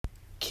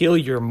kill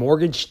your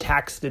mortgage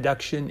tax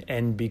deduction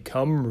and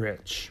become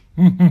rich.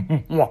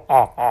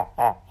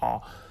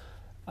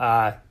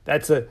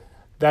 That's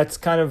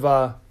kind of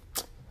a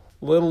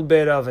little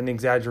bit of an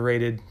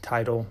exaggerated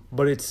title,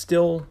 but it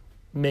still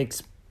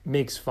makes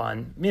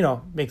fun.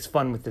 Makes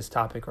fun with this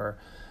topic. Or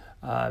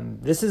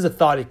this is a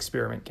thought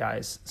experiment,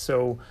 guys.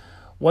 So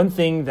one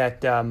thing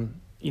that I'm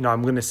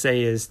going to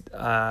say is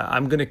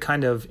I'm going to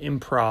kind of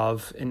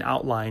improv an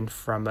outline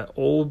from an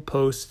old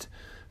post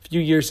a few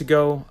years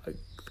ago.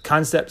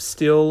 Concepts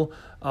still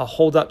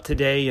hold up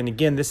today. And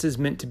again, this is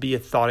meant to be a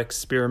thought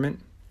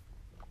experiment.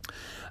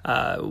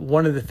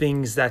 One of the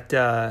things that,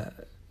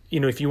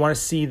 if you want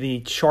to see the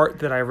chart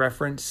that I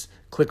reference,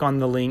 click on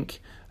the link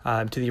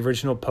to the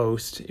original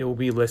post. It will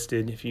be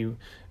listed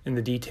in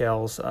the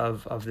details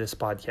of this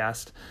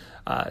podcast.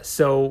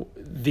 So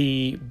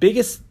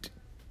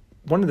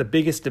one of the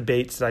biggest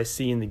debates that I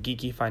see in the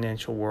geeky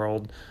financial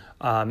world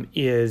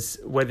is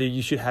whether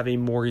you should have a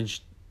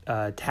mortgage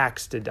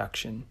tax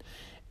deduction.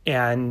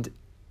 And,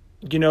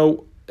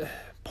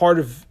 part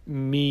of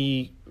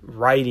me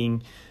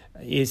writing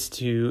is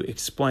to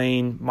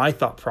explain my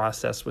thought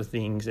process with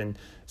things. And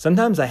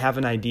sometimes I have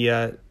an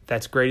idea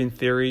that's great in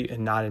theory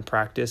and not in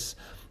practice.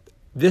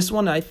 This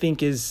one, I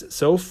think, is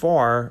so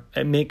far,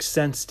 it makes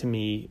sense to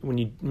me when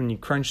you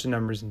crunch the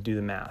numbers and do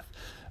the math.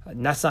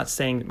 And that's not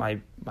saying that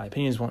my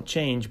opinions won't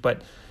change,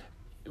 but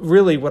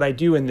really what I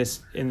do in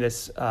this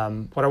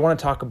what I want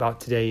to talk about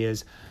today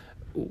is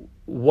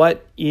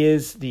what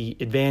is the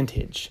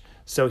advantage.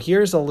 So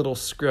here's a little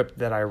script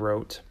that I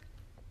wrote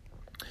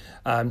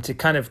to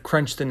kind of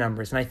crunch the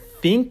numbers. And I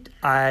think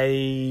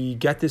I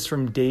got this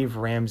from Dave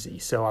Ramsey,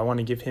 so I want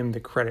to give him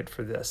the credit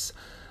for this.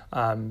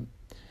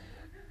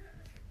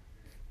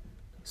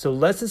 So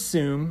let's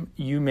assume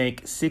you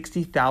make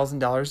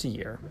 $60,000 a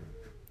year.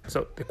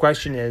 So the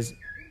question is,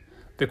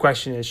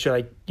 should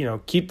I,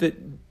 keep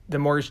the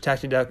mortgage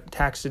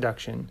tax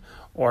deduction,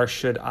 or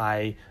should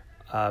I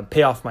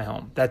pay off my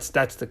home? That's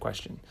the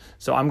question.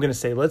 So I'm going to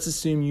say, let's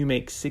assume you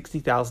make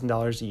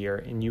 $60,000 a year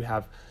and you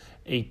have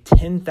a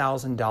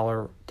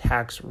 $10,000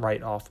 tax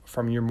write-off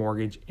from your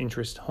mortgage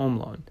interest home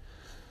loan.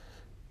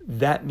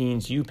 That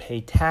means you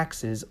pay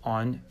taxes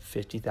on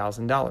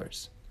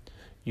 $50,000.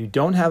 You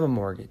don't have a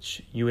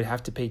mortgage. You would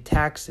have to pay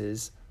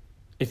taxes.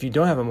 If you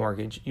don't have a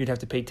mortgage, you'd have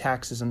to pay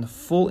taxes on the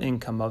full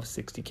income of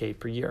 $60K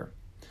per year,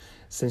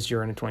 since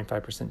you're in a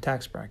 25%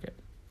 tax bracket.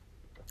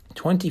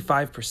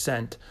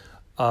 25%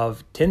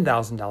 of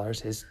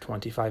 $10,000 is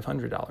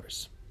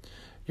 $2,500.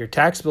 Your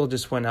tax bill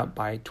just went up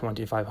by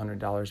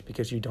 $2,500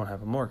 because you don't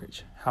have a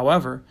mortgage.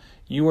 However,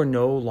 you are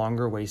no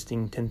longer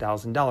wasting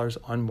 $10,000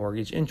 on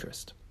mortgage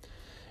interest.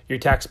 Your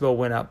tax bill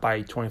went up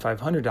by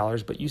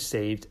 $2,500, but you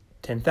saved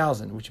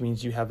 $10,000, which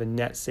means you have a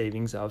net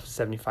savings of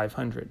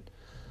 $7,500.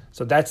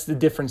 So that's the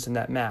difference in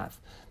that math.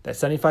 That's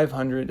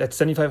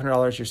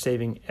 $7,500 you're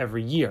saving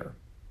every year.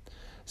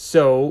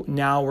 So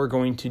now we're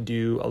going to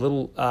do a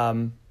little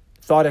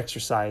thought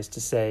exercise to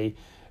say,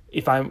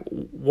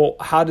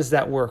 how does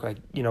that work?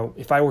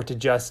 If I were to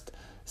just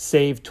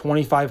save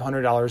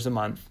 $2,500 a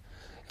month,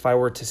 if I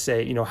were to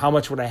say, how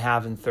much would I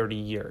have in 30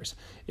 years?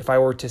 If I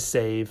were to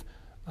save,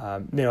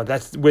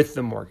 that's with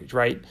the mortgage,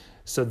 right?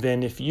 So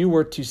then if you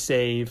were to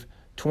save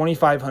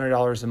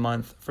 $2,500 a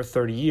month for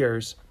 30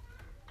 years,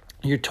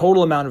 your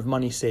total amount of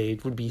money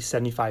saved would be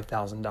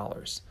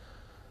 $75,000.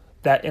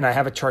 And I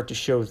have a chart to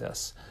show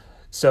this.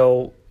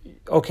 So,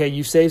 okay,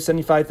 you saved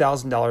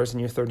 $75,000 in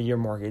your 30-year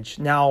mortgage.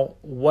 Now,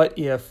 what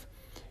if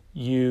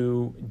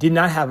you did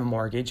not have a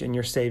mortgage and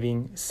you're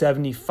saving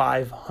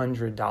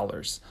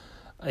 $7,500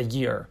 a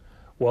year?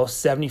 Well,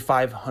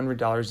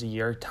 $7,500 a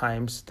year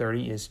times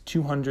 30 is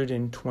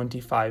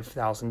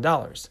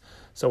 $225,000.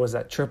 So was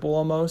that triple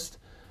almost?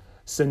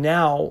 So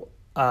now,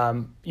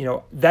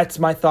 that's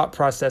my thought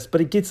process,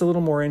 but it gets a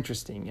little more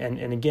interesting.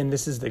 And again,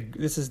 this is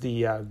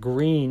the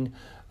green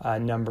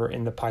number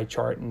in the pie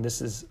chart, and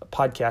this is a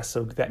podcast,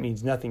 so that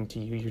means nothing to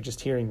you. You're just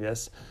hearing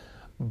this.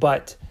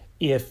 But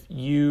if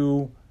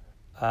you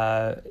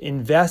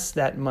invest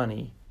that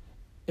money,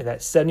 that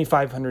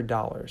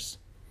 $7,500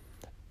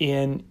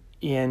 in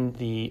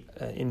the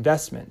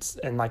investments,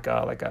 and like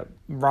a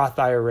Roth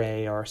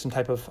IRA or some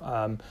type of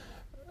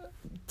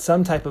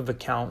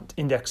account,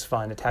 index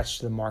fund attached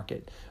to the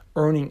market,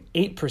 earning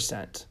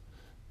 8%.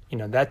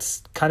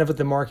 That's kind of what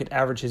the market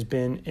average has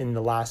been in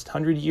the last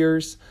 100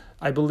 years,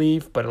 I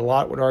believe, but a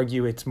lot would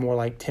argue it's more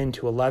like 10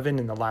 to 11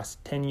 in the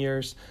last 10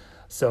 years.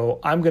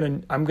 So I'm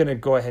gonna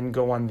go ahead and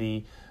go on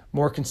the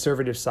more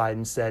conservative side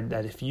and said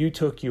that if you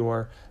took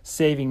your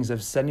savings of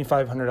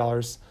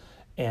 $7,500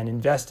 and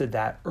invested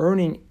that,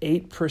 earning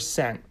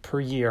 8% per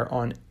year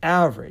on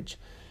average,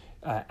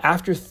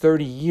 after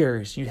 30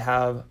 years, you'd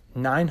have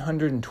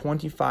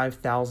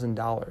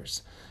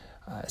 $925,000.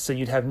 So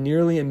you'd have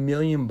nearly $1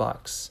 million.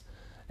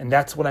 And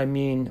that's what I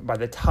mean by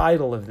the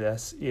title of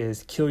this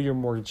is Kill Your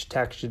Mortgage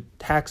Tax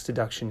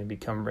Deduction and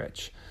Become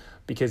Rich.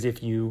 Because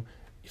if you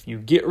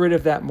get rid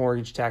of that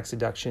mortgage tax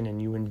deduction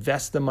and you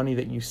invest the money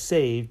that you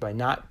saved by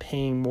not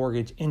paying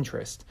mortgage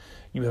interest,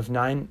 you have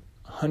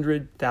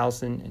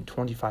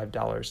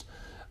 $900,025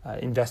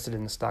 invested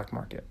in the stock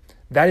market.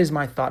 That is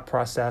my thought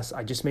process.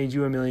 I just made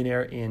you a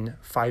millionaire in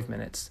 5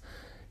 minutes.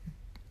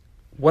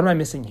 What am I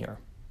missing here?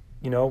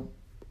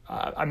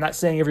 I'm not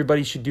saying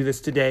everybody should do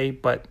this today,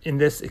 but in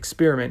this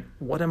experiment,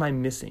 what am I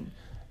missing?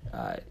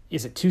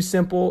 Is it too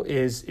simple?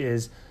 Is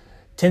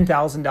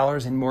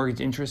 $10,000 in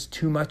mortgage interest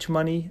too much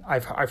money?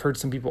 I've heard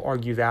some people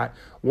argue that.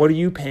 What are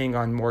you paying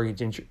on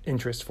mortgage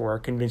interest for a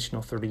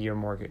conventional 30-year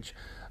mortgage?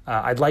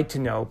 I'd like to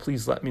know.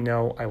 Please let me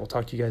know. I will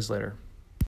talk to you guys later.